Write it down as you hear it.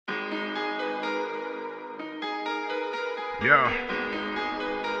Yeah.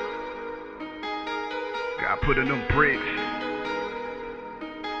 Gotta put in them bricks.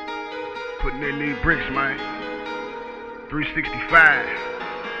 Putting in these bricks, man. 365.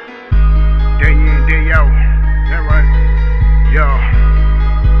 Day in, day out. That right? Yo.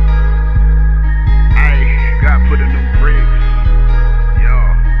 Ayy, gotta put in them bricks. Yo.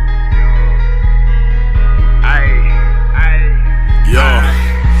 Ayy. Yo.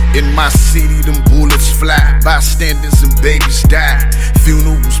 In my city, them bullets fly. Bystanders and babies die.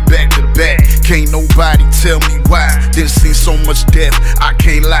 Funerals back to back. Can't nobody tell me why. Done seen so much death, I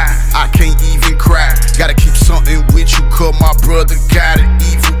can't lie. I can't even cry. Gotta keep something with you, cause my brother got an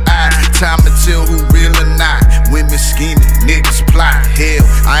evil eye. Time to tell who real or not. Women scheming, niggas plot. Hell,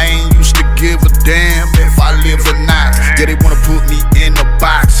 I ain't used to give a damn if I live or not. Yeah, they wanna put me in a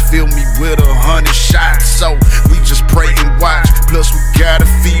box, fill me with 100 shots. So we just pray and watch. Plus we gotta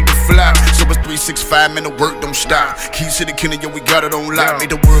feed the flock. So it's 365, man, the work don't stop. Keys to the kingdom, yo, we got it on lock. Make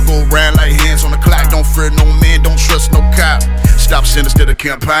the world go round like hands on the clock. Don't fear no man, don't trust no cop. Stop sending instead of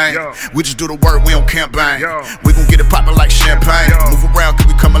campaign. We just do the work, we don't campaign. We gon' get it poppin' like champagne. Move around cause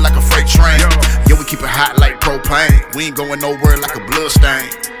we coming like a freight train. Yeah, we keep it hot like propane. We ain't going nowhere like a blood stain.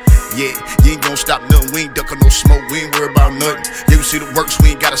 Yeah, you ain't gon' stop nothing. We ain't duckin' no smoke, we ain't worried about nothing. Yeah, you see the works,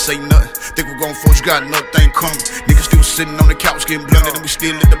 we ain't gotta say nothing. Think we're gon' force, you got nothing coming. Niggas still sitting on the couch getting blunted, and we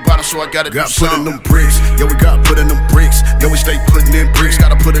still at the bottom, so I gotta do something. Put in them bricks, yeah, we got put in them bricks. Yeah, we stay putting in bricks,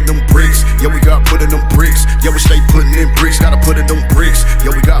 gotta put in them bricks. Yeah, we got put in them bricks. Yeah, we stay putting in bricks, gotta put in them bricks.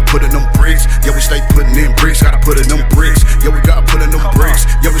 Yeah, we got put in them bricks. Yeah, we stay putting in bricks, gotta put in them bricks. Yeah, we got put in them bricks.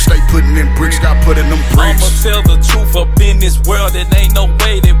 Yeah, we stay putting in bricks, gotta put in them bricks. I'ma tell the truth up in this world, it ain't no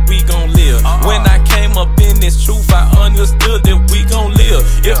way that we gon' live. When I came up in this truth, I understood that we gon' live.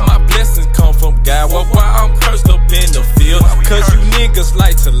 If my blessings come from God, well, why I'm cursed up in the field? Cause you niggas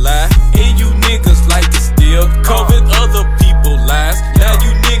like to lie, and you niggas like to steal, covet other people's lies. Now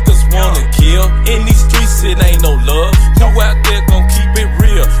you niggas wanna kill. In these streets, it ain't no love. You out there gon' keep it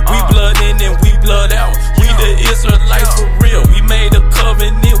real. We blood in and we blood out. We the Israelites for real. We made a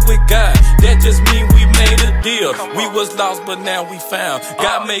covenant with God. That just mean we made a deal. We was lost, but now we found.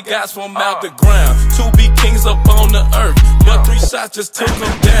 God made gods from out the ground to be kings up on the earth. But 3 shots just took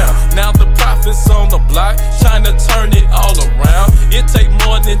them down. Now the prophets on the block trying to turn it all around. It take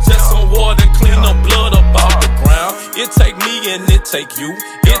more than just some water, clean the blood up off the ground. It take me and it take you.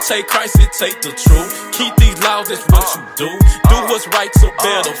 It take Christ, it take the truth. Keep these laws, that's what you do. Do what's right to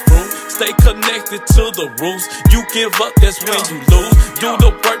bear the fruit. Stay connected to the roots. You give up, that's when you lose. Do the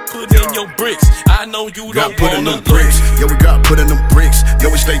work, put in your bricks. I know you don't wanna bricks. Yeah, we got put in them bricks. Yeah,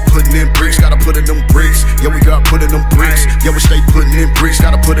 we stay putting in bricks. Gotta put in them bricks. Yeah, we got put in them bricks. Yeah, we stay putting in bricks.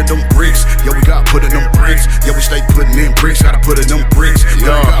 Gotta put in them bricks. Yeah, we got put in them bricks. Yeah, we stay putting in bricks. Gotta put in them bricks.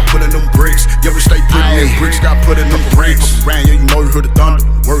 Yeah, we got put in them bricks. Yeah, we stay putting in bricks. Gotta put in them bricks. Around, yeah, you know you heard the thunder.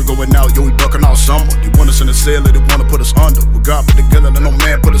 Word going out, yo, we bucking all summer. They want us in the cell, they wanna put us under. We God put together, let no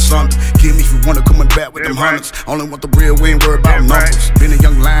man put us under. Kill me if you wanna coming back with them hundreds. Only want the real, we ain't worried about numbers. Been a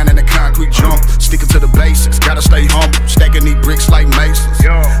young lion in the concrete jungle. Sticking to the basics, gotta stay humble. Stacking these bricks like masons.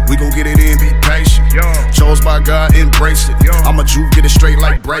 We gon' get it in, be patient. Chose by God, embrace it. I'm a Jew, get it straight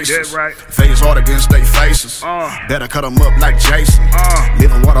like braces. Face hard against they faces. Better cut them up like Jason.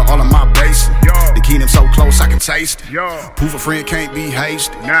 Living water all in my basin. The kingdom so close I can taste it. Proof a friend can't be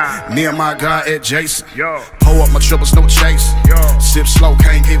hasty. Me and my God adjacent. Pull up my troubles, no chasing. Sip slow,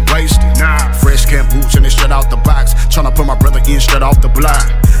 can't get wasted. Fresh camp boots and they straight out the box. Tryna put my brother in straight off the block.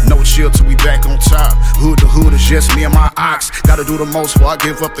 No chill till we back on top. Hood to hood is just me and my ox. Gotta do the most before I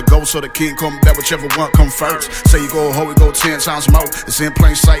give up the ghost, so the king come back, whichever one come first. Say you go hoe, we go 10 times more. It's in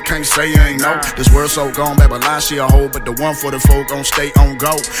plain sight, can't say you ain't know. This world so gone, back, but line she a hoe. But the one for the folk gon' stay on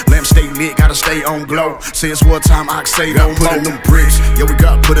go. Lamp stay lit, gotta stay on glow. Say it's war time, I say no more. Put in them bricks, yeah, we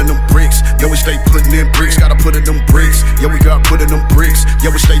got put in them bricks. Yeah, we stay putting in bricks, gotta put in them bricks. Yeah, we got put in them bricks.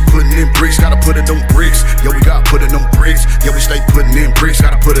 Yeah, we stay putting in bricks, gotta put in them bricks. Yeah, we got put in them bricks. Yeah, we stay putting in bricks,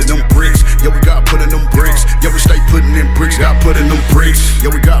 gotta put in them bricks. Yeah, we got put in them bricks. Yeah, we stay putting in bricks, gotta put in them bricks. Yeah,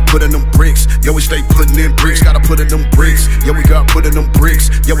 we got put in them bricks. Yeah, we stay putting in bricks, gotta put in them bricks. Yeah, we got put in them bricks.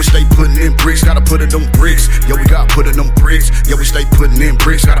 Yeah, we stay putting in bricks, gotta put in them bricks. Yeah, we got put in them bricks. Yeah, we stay putting in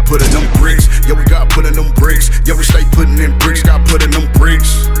bricks, gotta put in them bricks. Yeah, we got put in them bricks. Yeah, we stay putting in bricks, gotta put in them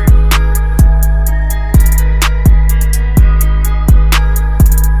bricks.